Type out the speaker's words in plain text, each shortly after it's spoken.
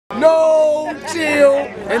noChill,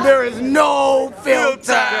 and there is no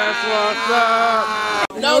filter. That's what's up.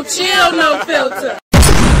 noChill, no filter.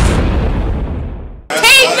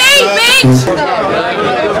 TV, bitch!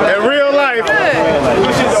 In real life,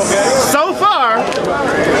 so far,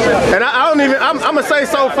 and I don't even, I'm gonna say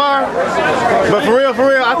so far, but for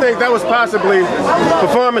real, I think that was possibly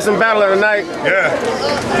performance and battle of the night. Yeah.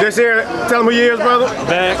 This here, tell them who you is, brother.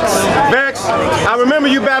 Bex. Bex, I remember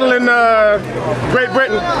you battling Great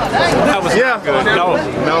Britain. That was yeah. good. No,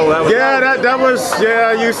 that was that was,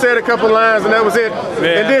 yeah, you said a couple lines and that was it.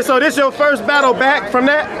 Yeah. And then, so this your first battle back from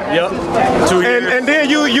that? Yep. 2 years. And then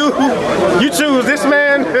you choose this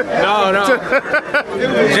man? No.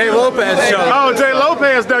 Jay Lopez showed. Oh, Jay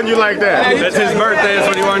Lopez done you like that? That's his birthday, that's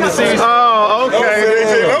what he wanted to see. Oh, okay.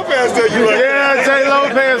 Jay Lopez done you like that. Yeah, Jay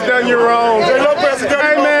Lopez done you wrong. Jay Lopez done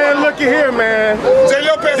Hey man, looky here, man. Jay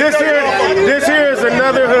Lopez this here is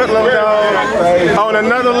another Hoodlum, dog, on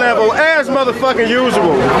another level, as motherfucking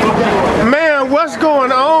usual. Man, what's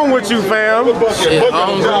going on with you, fam?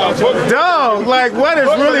 Dog, like what is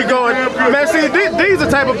really going on? Man, see, these are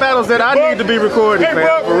the type of battles that I need to be recording,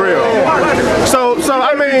 fam, for real. So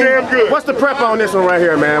I mean, what's the prep on this one right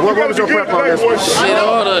here, man? What was your prep on this one? Shit,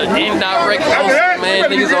 all the indirect posts, man.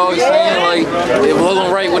 Niggas always saying, like, if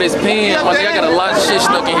Hoodlum right with his pen, my nigga, I got a lot of shit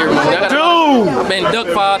stuck in here, man. I've been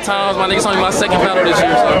ducked 5 times, my nigga's only my second battle this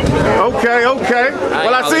year, so. Okay.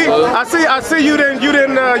 Well, I see you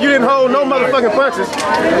didn't hold no motherfucking punches.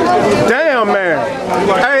 Damn, man.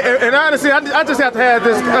 Hey, and honestly, I just have to have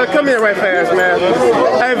this. Come here right fast, man.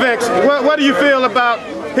 Hey, Vex, what do you feel about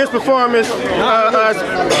his performance? It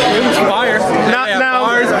was fire. Now,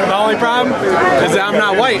 the only problem is that I'm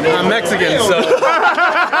not white. I'm Mexican, so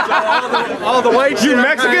all the white shit. You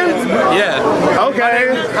Mexican? Yeah. Okay.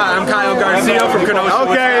 I'm Kyle Garcia from Kenosha.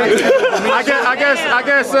 Okay. I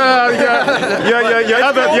guess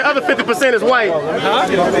your other 50% is white. Huh?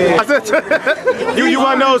 I said you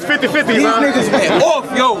one of those 50-50s, huh? These niggas went off,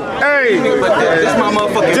 yo. Hey. This my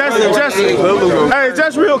motherfucking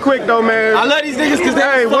just real quick though, man. I love these niggas because they.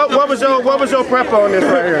 Hey, what was your prep on this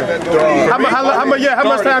right here? How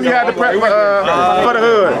much time you had to prep for the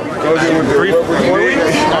hood? 3 4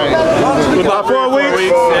 weeks. About 4 weeks?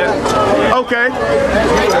 Yeah. Okay.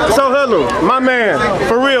 So Hoodlum, my man,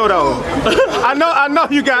 for real though. I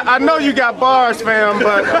know you got bars, fam,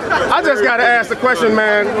 but I just gotta ask the question,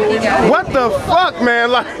 man. What the fuck,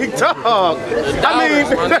 man? Like, dog. I mean,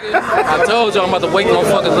 I told you I'm about to wake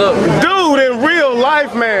motherfuckers up. Dude, in real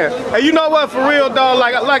life, man. And you know what, for real, dog,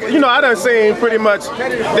 like you know, I done seen pretty much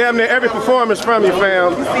damn near every performance from you,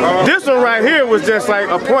 fam. This one right here was just like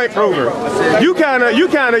a point prover. You kinda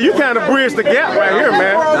bridged the gap right here,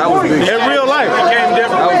 man. In real life.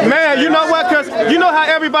 Man, you know what? Cause you know how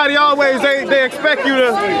everybody always they expect you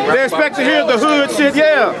to hear the hood shit,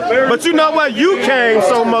 yeah. But you know what? You came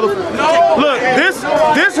so Look, this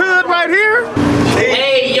hood right here.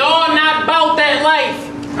 Hey, y'all not about that life.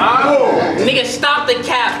 Nigga, stop the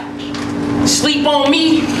cap. Sleep on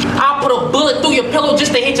me, I'll put a bullet through your pillow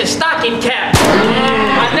just to hit your stocking cap.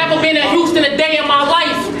 I've never been in Houston a day in my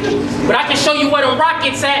life, but I can show you where the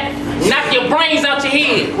rockets at. Knock your brains out your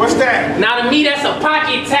head. What's that? Now to me, that's a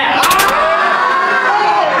pocket tap.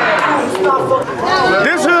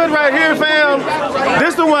 This hood right here, fam,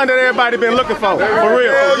 this the one that everybody been looking for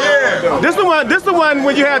real. Hell yeah. This the one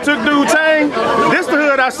when you had took dude chain. This the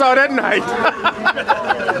hood I saw that night.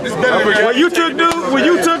 When you took dude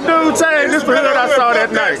chain, this the hood I saw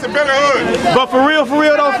that night. But for real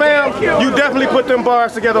though, fam, you definitely put them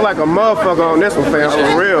bars together like a motherfucker on this one, fam.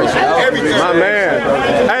 For real, my man.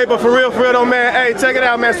 Hey, but for real though, man. Hey, check it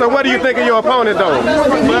out, man. So what do you think of your opponent though?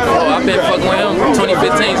 Oh, I've been fucking with him from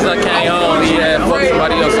 2015 since I came home. He had fucked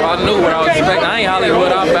somebody else, so I knew what I was expecting. I ain't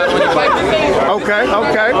Hollywood, I'm battle anybody. Okay.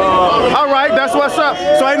 All right, that's what's up.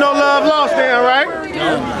 So ain't no love lost then, right?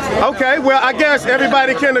 Okay, well, I guess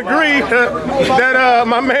everybody can agree that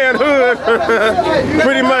my man Hood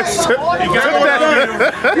pretty much took that.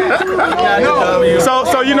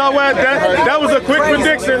 So you know what? That was a quick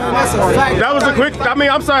prediction. That was a quick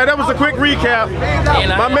recap.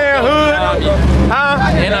 My man Hood, huh?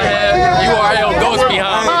 And I had URL Ghost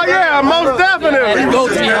behind. Oh yeah, most definitely.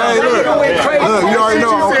 Ghost behind. Look, you already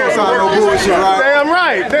know I don't co-sign no bullshit, right? Damn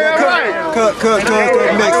right. Cut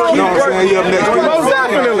next. You know what I'm saying? You up next. Most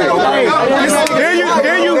definitely.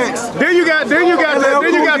 Then you got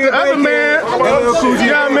the other man. You know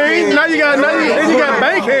what I mean? Now you got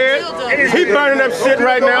Bankhead. He burning up shit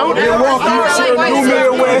right now.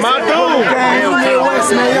 My dude.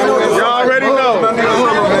 Y'all already know.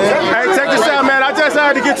 Hey, check this out, man. I just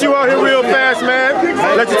had to get you out here real fast, man.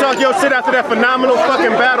 Let you talk your shit after that phenomenal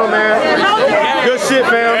fucking battle, man. Good shit,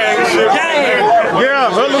 fam. Yeah,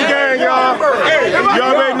 Hoodlum gang, y'all.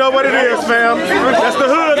 Y'all already know what it is, fam. That's the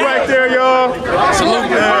hood right there, y'all.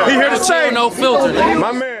 Salute. He here to say, No filter.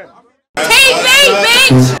 my man. TV,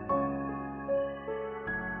 bitch!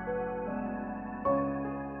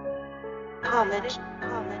 College.